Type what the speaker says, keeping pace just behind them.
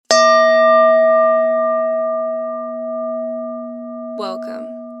Welcome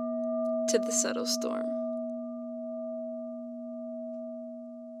to the subtle storm.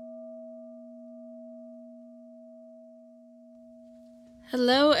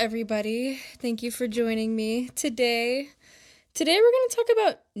 Hello, everybody. Thank you for joining me today. Today we're going to talk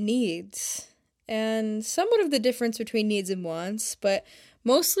about needs and somewhat of the difference between needs and wants, but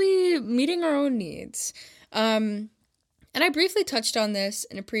mostly meeting our own needs. And I briefly touched on this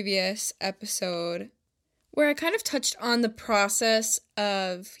in a previous episode where I kind of touched on the process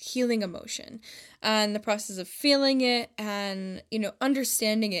of healing emotion and the process of feeling it and,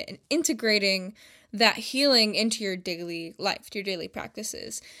 understanding it and integrating that healing into your daily life, to your daily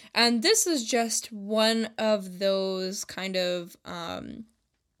practices. And this is just one of those kind of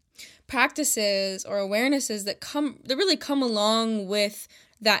practices or awarenesses that really come along with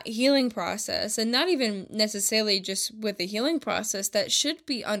that healing process, and not even necessarily just with the healing process, that should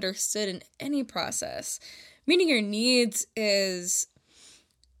be understood in any process. Meeting your needs is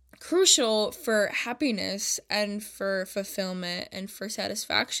crucial for happiness and for fulfillment and for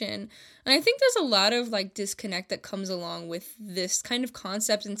satisfaction. And I think there's a lot of disconnect that comes along with this kind of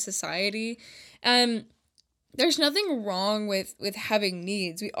concept in society. There's nothing wrong with having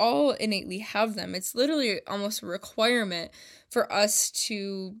needs. We all innately have them. It's literally almost a requirement for us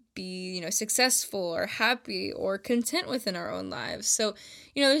to be, successful or happy or content within our own lives. So,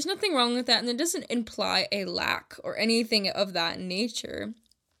 there's nothing wrong with that. And it doesn't imply a lack or anything of that nature.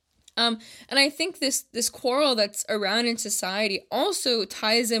 And I think this quarrel that's around in society also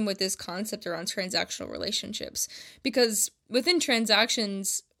ties in with this concept around transactional relationships, because within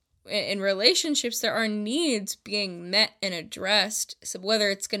transactions in relationships, there are needs being met and addressed, so whether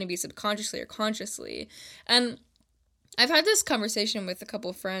it's going to be subconsciously or consciously. And I've had this conversation with a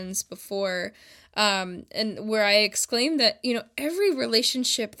couple friends before, and where I exclaimed that, every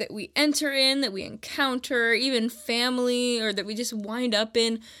relationship that we enter in, that we encounter, even family, or that we just wind up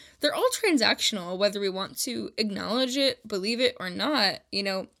in, they're all transactional, whether we want to acknowledge it, believe it, or not.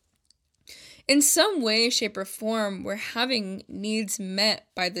 In some way, shape, or form, we're having needs met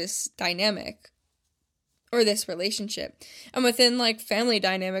by this dynamic or this relationship. And within family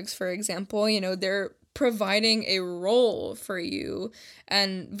dynamics, for example, they're providing a role for you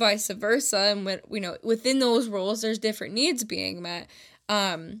and vice versa. And within those roles, there's different needs being met.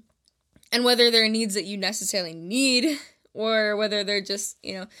 And whether they're needs that you necessarily need or whether they're just,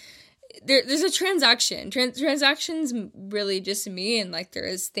 there's a transaction. Transactions really just mean there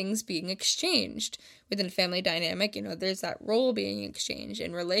is things being exchanged within a family dynamic. There's that role being exchanged.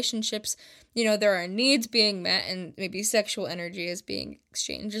 In relationships, there are needs being met and maybe sexual energy is being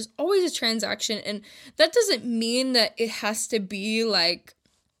exchanged. There's always a transaction, and that doesn't mean that it has to be I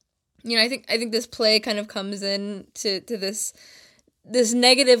think this play kind of comes in to this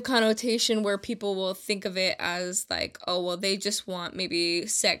negative connotation where people will think of it as oh, well, they just want maybe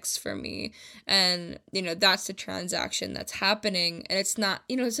sex from me. And, that's the transaction that's happening. And it's not,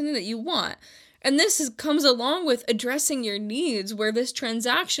 it's something that you want. And this comes along with addressing your needs, where this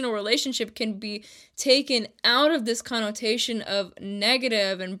transactional relationship can be taken out of this connotation of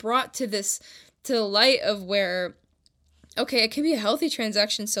negative and brought to the light of where, okay, it can be a healthy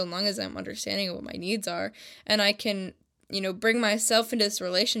transaction so long as I'm understanding what my needs are. And I can bring myself into this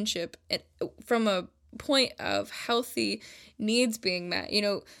relationship from a point of healthy needs being met.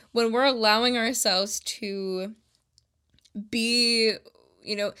 When we're allowing ourselves to be,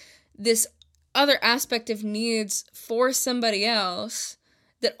 this other aspect of needs for somebody else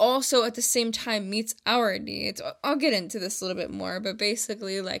that also at the same time meets our needs. I'll get into this a little bit more, but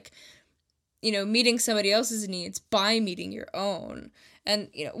basically meeting somebody else's needs by meeting your own. And,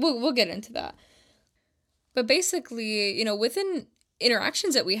 we'll get into that. But basically, within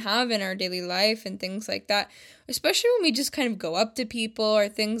interactions that we have in our daily life and things like that, especially when we just kind of go up to people or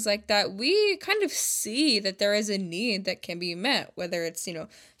things like that, we kind of see that there is a need that can be met, whether it's,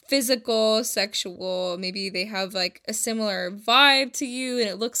 physical, sexual, maybe they have a similar vibe to you and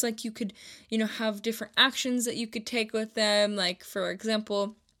it looks like you could, have different actions that you could take with them. For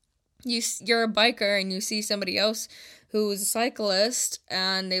example, you're a biker and you see somebody else who's a cyclist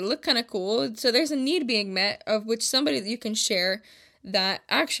and they look kind of cool. So there's a need being met of which somebody that you can share that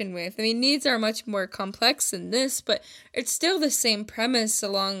action with. I mean, needs are much more complex than this, but it's still the same premise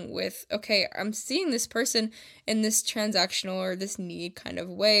along with, okay, I'm seeing this person in this transactional or this need kind of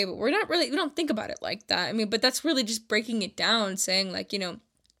way, but we don't think about it like that. I mean, but that's really just breaking it down, saying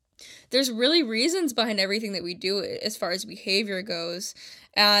there's really reasons behind everything that we do as far as behavior goes.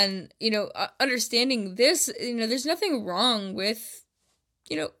 And, understanding this, there's nothing wrong with,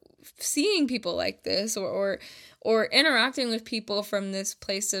 seeing people like this or interacting with people from this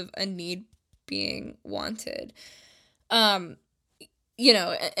place of a need being wanted.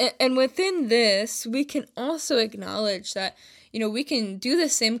 and within this, we can also acknowledge that, we can do the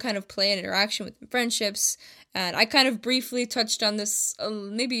same kind of play and interaction with friendships. And I kind of briefly touched on this,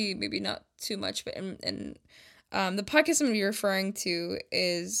 maybe not too much, but in the podcast I'm going to be referring to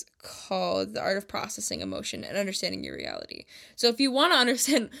is called The Art of Processing Emotion and Understanding Your Reality. So if you want to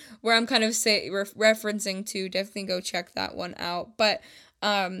understand where I'm kind of referencing to, definitely go check that one out. But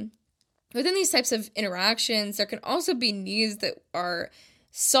within these types of interactions, there can also be needs that are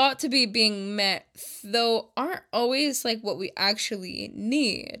sought to be being met, though aren't always like what we actually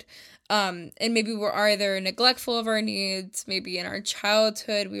need. And maybe we're either neglectful of our needs. Maybe in our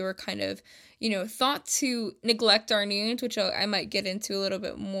childhood, we were kind of, thought to neglect our needs, which I might get into a little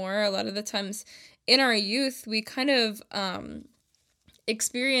bit more. A lot of the times in our youth, we kind of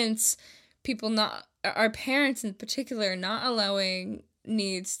experience our parents in particular, not allowing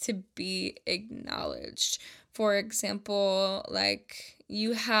needs to be acknowledged. For example, like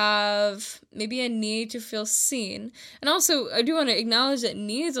you have maybe a need to feel seen. And also, I do want to acknowledge that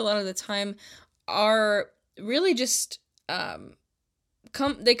needs a lot of the time are really just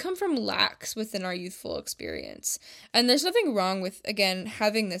they come from lacks within our youthful experience. And there's nothing wrong with, again,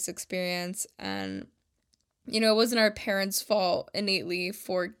 having this experience. And, it wasn't our parents' fault innately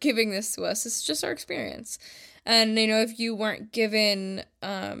for giving this to us. It's just our experience. And, if you weren't given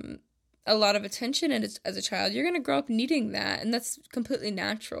a lot of attention as a child, you're going to grow up needing that. And that's completely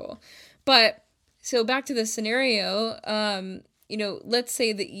natural. But so back to the scenario, let's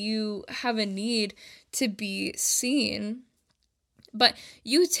say that you have a need to be seen, but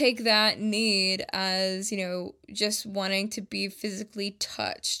you take that need as, just wanting to be physically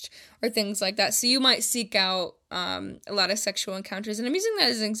touched or things like that. So you might seek out a lot of sexual encounters. And I'm using that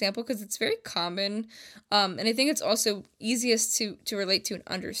as an example because it's very common. And I think it's also easiest to relate to and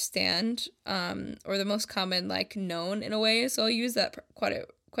understand, or the most common, like, known in a way. So I'll use that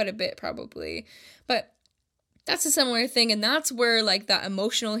quite a bit probably. But that's a similar thing. And that's where, like, that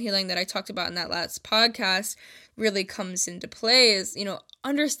emotional healing that I talked about in that last podcast really comes into play is,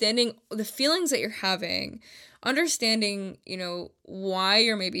 understanding the feelings that you're having, understanding, why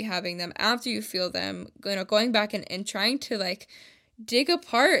you're maybe having them after you feel them, going back and trying to, like, dig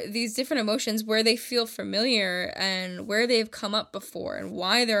apart these different emotions where they feel familiar and where they've come up before and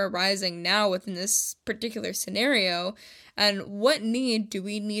why they're arising now within this particular scenario and what need do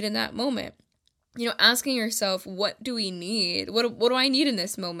we need in that moment. Asking yourself, what do we need? What do I need in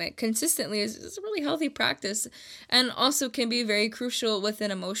this moment? Consistently is a really healthy practice and also can be very crucial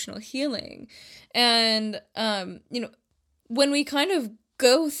within emotional healing. And, when we kind of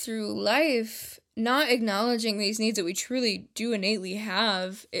go through life not acknowledging these needs that we truly do innately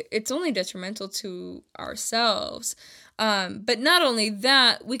have, it's only detrimental to ourselves. But not only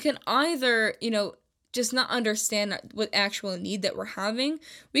that, we can either, just not understand what actual need that we're having.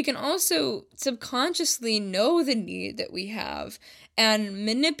 We can also subconsciously know the need that we have and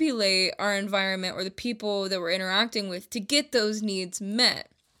manipulate our environment or the people that we're interacting with to get those needs met.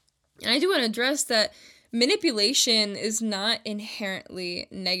 And I do want to address that manipulation is not inherently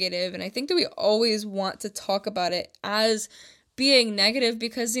negative. And I think that we always want to talk about it as being negative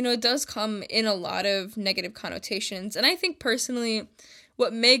because, it does come in a lot of negative connotations. And I think personally,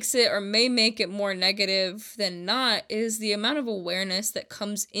 what makes it or may make it more negative than not is the amount of awareness that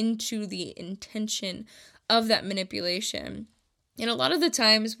comes into the intention of that manipulation. And a lot of the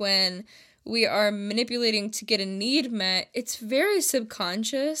times when we are manipulating to get a need met, it's very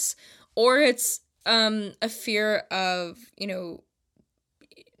subconscious or it's a fear of,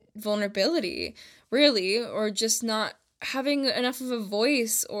 vulnerability, really, or just not having enough of a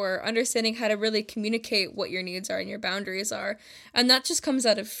voice or understanding how to really communicate what your needs are and your boundaries are. And that just comes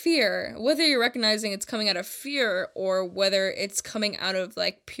out of fear. Whether you're recognizing it's coming out of fear or whether it's coming out of,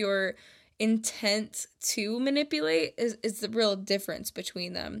 like, pure intent to manipulate is the real difference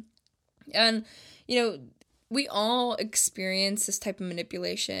between them. And, we all experience this type of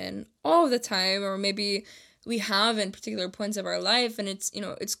manipulation all the time, or maybe we have in particular points of our life, and it's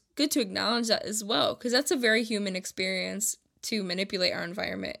good to acknowledge that as well, because that's a very human experience to manipulate our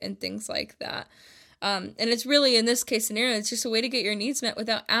environment and things like that. And it's really, in this case scenario, it's just a way to get your needs met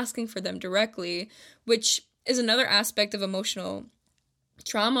without asking for them directly, which is another aspect of emotional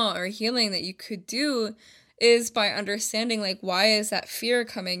trauma or healing that you could do, is by understanding, like, why is that fear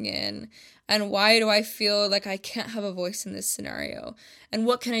coming in? And why do I feel like I can't have a voice in this scenario? And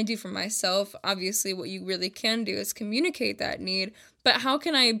what can I do for myself? Obviously, what you really can do is communicate that need. But how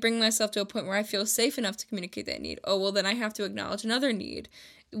can I bring myself to a point where I feel safe enough to communicate that need? Oh, well, then I have to acknowledge another need,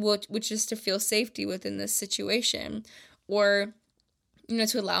 which is to feel safety within this situation. Or,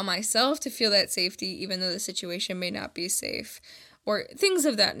 to allow myself to feel that safety even though the situation may not be safe. or things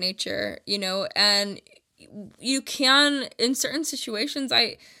of that nature, and you can, in certain situations,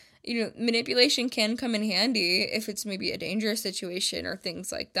 manipulation can come in handy if it's maybe a dangerous situation or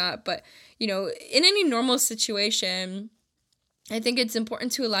things like that. But, in any normal situation, I think it's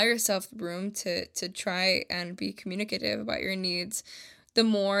important to allow yourself room to try and be communicative about your needs. The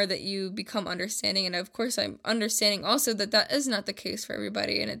more that you become understanding, and of course I'm understanding also that is not the case for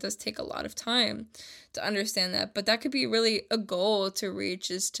everybody, and it does take a lot of time to understand that, but that could be really a goal to reach,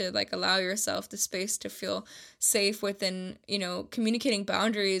 is to allow yourself the space to feel safe within, communicating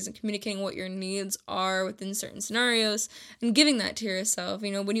boundaries and communicating what your needs are within certain scenarios, and giving that to yourself.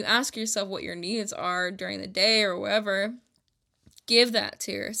 When you ask yourself what your needs are during the day or whatever, give that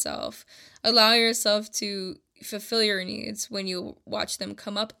to yourself. Allow yourself to fulfill your needs when you watch them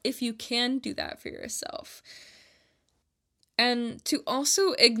come up, if you can do that for yourself. And to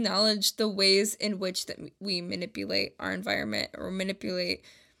also acknowledge the ways in which that we manipulate our environment, or manipulate,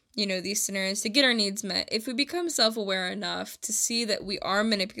 these scenarios to get our needs met. If we become self-aware enough to see that we are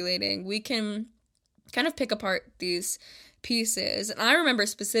manipulating, we can kind of pick apart these pieces. And I remember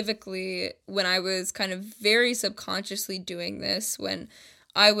specifically when I was kind of very subconsciously doing this, when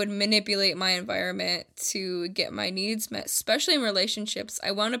I would manipulate my environment to get my needs met, especially in relationships.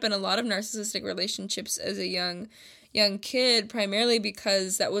 I wound up in a lot of narcissistic relationships as a young kid, primarily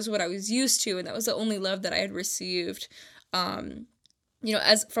because that was what I was used to, and that was the only love that I had received,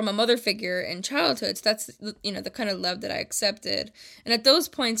 as from a mother figure in childhood. So that's, the kind of love that I accepted. And at those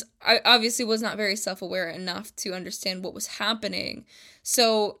points, I obviously was not very self-aware enough to understand what was happening.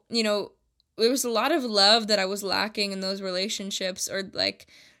 So, there was a lot of love that I was lacking in those relationships, or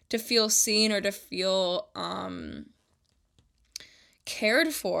to feel seen, or to feel cared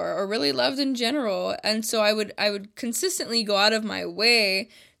for, or really loved in general. And so I would consistently go out of my way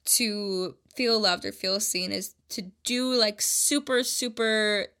to feel loved or feel seen, is to do super,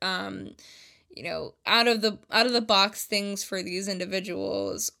 super out of the box things for these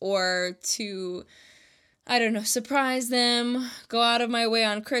individuals, or to, I don't know, surprise them, go out of my way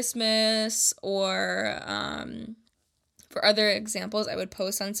on Christmas, or for other examples, I would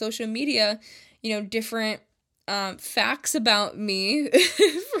post on social media, different facts about me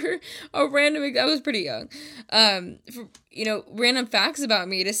for a random, I was pretty young, random facts about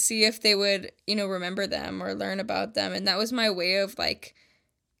me to see if they would, remember them or learn about them. And that was my way of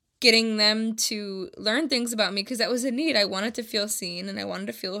getting them to learn things about me, because that was a need. I wanted to feel seen, and I wanted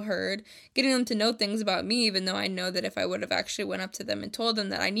to feel heard, getting them to know things about me, even though I know that if I would have actually went up to them and told them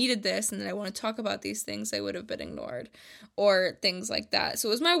that I needed this and that I want to talk about these things, they would have been ignored, or things like that. So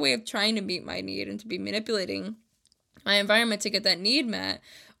it was my way of trying to meet my need, and to be manipulating my environment to get that need met,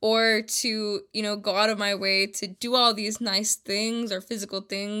 or to, go out of my way to do all these nice things or physical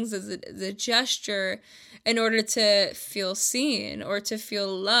things as a gesture in order to feel seen or to feel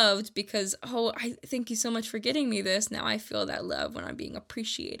loved, because, I thank you so much for getting me this. Now I feel that love when I'm being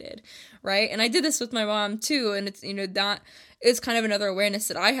appreciated, right? And I did this with my mom too, and it's, that is kind of another awareness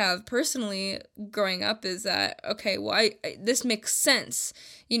that I have personally growing up, is that, okay, well, this makes sense,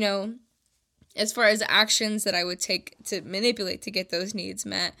 as far as actions that I would take to manipulate to get those needs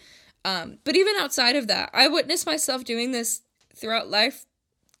met. But even outside of that, I witnessed myself doing this throughout life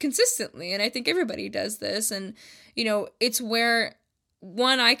consistently, and I think everybody does this. And, it's where,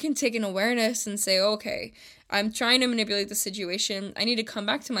 one, I can take an awareness and say, okay, I'm trying to manipulate the situation. I need to come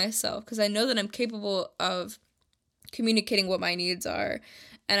back to myself, because I know that I'm capable of communicating what my needs are.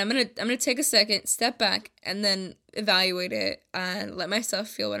 And I'm gonna take a second, step back, and then evaluate it, and let myself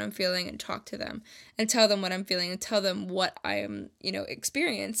feel what I'm feeling, and talk to them, and tell them what I'm feeling, and tell them what I'm,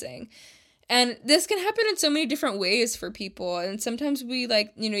 experiencing. And this can happen in so many different ways for people. And sometimes we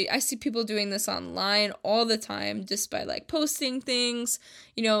I see people doing this online all the time, just by posting things,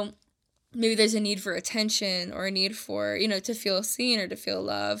 maybe there's a need for attention, or a need for, to feel seen or to feel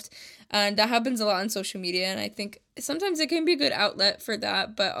loved. And that happens a lot on social media. And I think sometimes it can be a good outlet for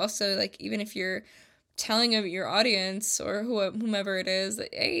that. But also, even if you're telling your audience or whomever it is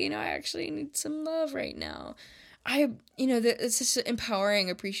that, hey, I actually need some love right now. It's just an empowering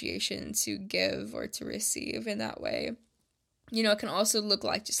appreciation to give or to receive in that way. It can also look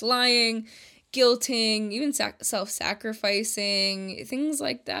like just lying, guilting, even self-sacrificing, things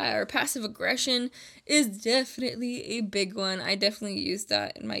like that, or passive aggression is definitely a big one. I definitely used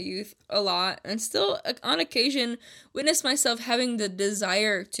that in my youth a lot, and still on occasion witness myself having the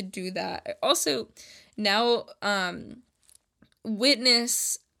desire to do that. I also now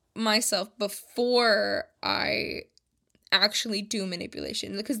witness myself before I actually do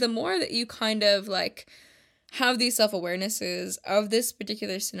manipulation, because the more that you kind of have these self-awarenesses of this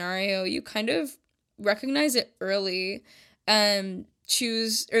particular scenario, you kind of recognize it early,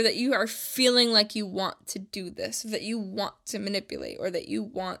 choose, or that you are feeling like you want to do this, that you want to manipulate, or that you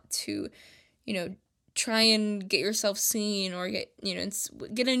want to, try and get yourself seen, or get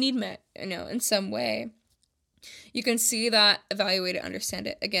a need met, in some way. You can see that, evaluate it, understand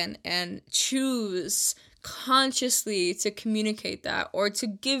it again, and choose consciously to communicate that, or to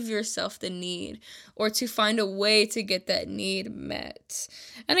give yourself the need, or to find a way to get that need met.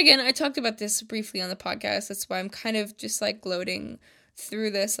 And again, I talked about this briefly on the podcast. That's why I'm kind of just like gloating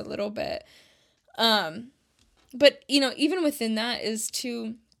through this a little bit. But even within that is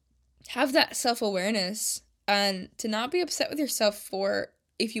to have that self-awareness and to not be upset with yourself for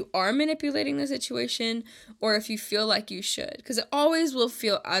if you are manipulating the situation, or if you feel like you should, because it always will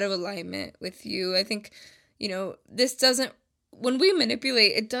feel out of alignment with you. I think, when we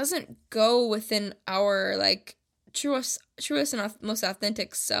manipulate, it doesn't go within our like truest and most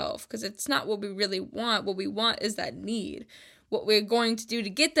authentic self, because it's not what we really want. What we want is that need. What we're going to do to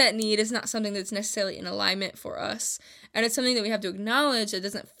get that need is not something that's necessarily in alignment for us. And it's something that we have to acknowledge that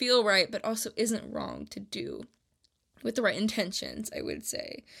doesn't feel right, but also isn't wrong to do with the right intentions, I would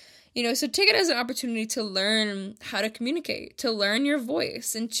say. So take it as an opportunity to learn how to communicate, to learn your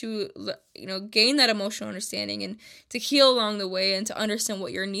voice, and to, gain that emotional understanding, and to heal along the way, and to understand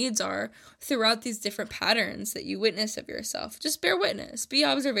what your needs are throughout these different patterns that you witness of yourself. Just bear witness, be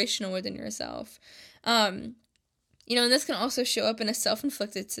observational within yourself. And this can also show up in a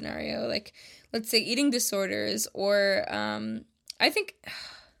self-inflicted scenario, like, let's say, eating disorders, or, I think,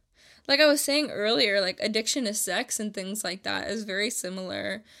 like I was saying earlier, like, addiction to sex and things like that is very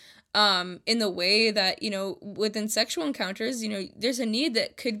similar, in the way that, within sexual encounters, there's a need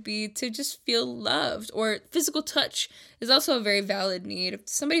that could be to just feel loved, or physical touch is also a very valid need. If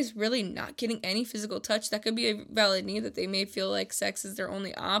somebody's really not getting any physical touch, that could be a valid need, that they may feel like sex is their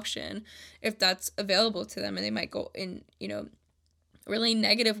only option if that's available to them, and they might go in, really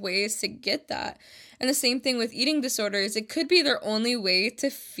negative ways to get that. And the same thing with eating disorders. It could be their only way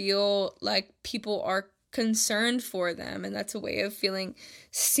to feel like people are concerned for them, and that's a way of feeling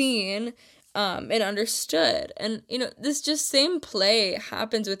seen and understood. And this just same play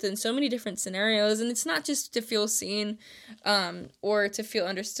happens within so many different scenarios, and it's not just to feel seen or to feel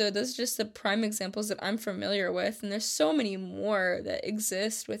understood. Those are just the prime examples that I'm familiar with, and there's so many more that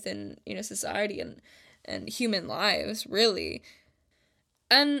exist within society and human lives, really.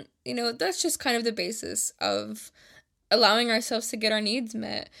 And that's just kind of the basis of allowing ourselves to get our needs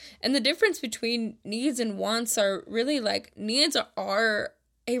met. And the difference between needs and wants are really like, needs are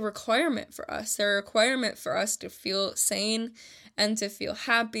a requirement for us. They're a requirement for us to feel sane and to feel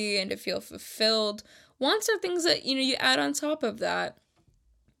happy and to feel fulfilled. Wants are things that, you add on top of that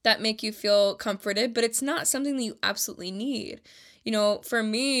make you feel comforted, but it's not something that you absolutely need. For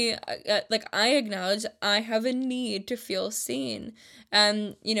me, I acknowledge I have a need to feel seen.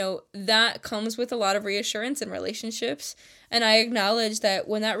 And, that comes with a lot of reassurance in relationships. And I acknowledge that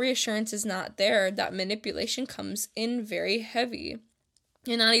when that reassurance is not there, that manipulation comes in very heavy.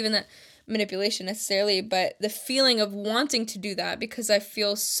 And not even that manipulation necessarily, but the feeling of wanting to do that because I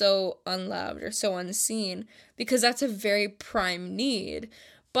feel so unloved or so unseen, because that's a very prime need.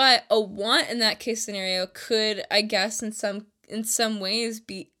 But a want in that case scenario could, I guess, in some ways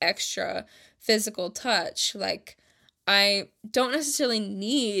be extra physical touch. Like, I don't necessarily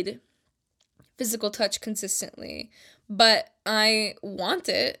need physical touch consistently, but I want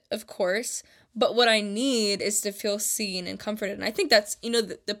it, of course. But what I need is to feel seen and comforted. And I think that's,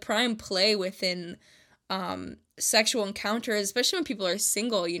 the prime play within sexual encounters, especially when people are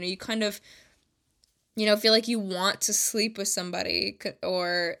single. You kind of, feel like you want to sleep with somebody,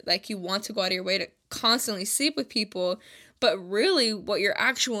 or like you want to go out of your way to constantly sleep with people. But really what your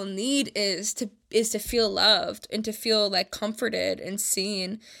actual need is to feel loved and to feel like comforted and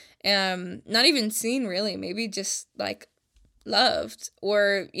seen. Not even seen really, maybe just like loved,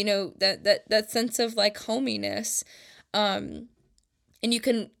 or, that sense of like hominess. And you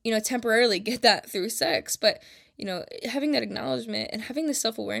can, temporarily get that through sex, but having that acknowledgement and having the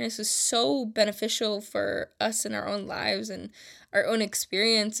self-awareness is so beneficial for us in our own lives and our own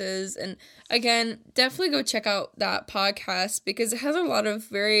experiences. And again, definitely go check out that podcast, because it has a lot of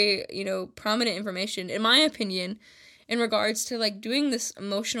very, prominent information, in my opinion, in regards to like doing this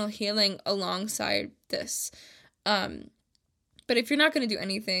emotional healing alongside this. But if you're not going to do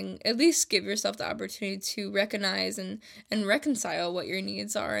anything, at least give yourself the opportunity to recognize and reconcile what your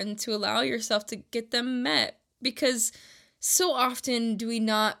needs are, and to allow yourself to get them met. Because so often do we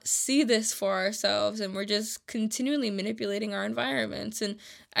not see this for ourselves, and we're just continually manipulating our environments. And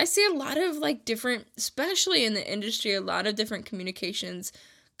I see a lot of like different, especially in the industry, a lot of different communications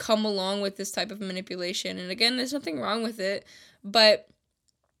come along with this type of manipulation. And again, there's nothing wrong with it, but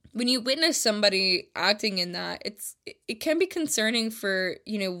when you witness somebody acting in that, it can be concerning for,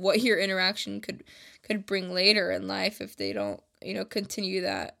 what your interaction could bring later in life if they don't, continue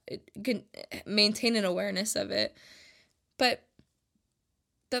that. It can maintain an awareness of it. But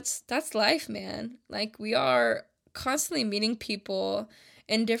that's life, man. Like, we are constantly meeting people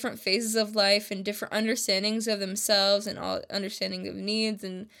in different phases of life and different understandings of themselves and all understanding of needs.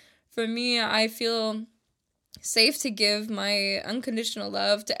 And for me, I feel safe to give my unconditional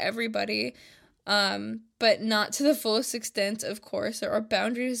love to everybody, but not to the fullest extent, of course. There are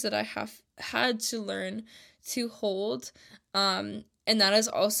boundaries that I have had to learn to hold, and that is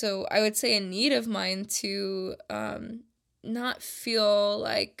also, I would say, a need of mine to not feel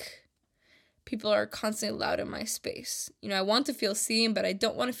like people are constantly loud in my space. I want to feel seen, but I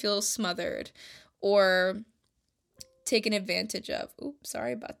don't want to feel smothered or taken advantage of. Oops,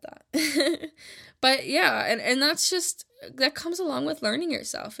 sorry about that. But yeah, and that comes along with learning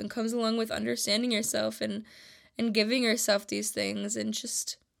yourself and comes along with understanding yourself and giving yourself these things, and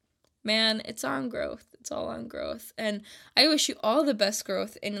just, man, it's on growth. It's all on growth. And I wish you all the best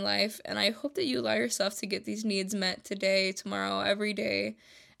growth in life, and I hope that you allow yourself to get these needs met today, tomorrow, every day.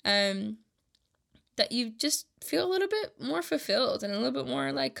 That you just feel a little bit more fulfilled and a little bit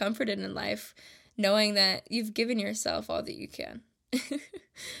more like comforted in life, knowing that you've given yourself all that you can.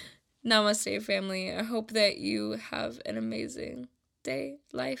 Namaste, family. I hope that you have an amazing day,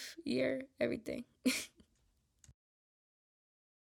 life, year, everything.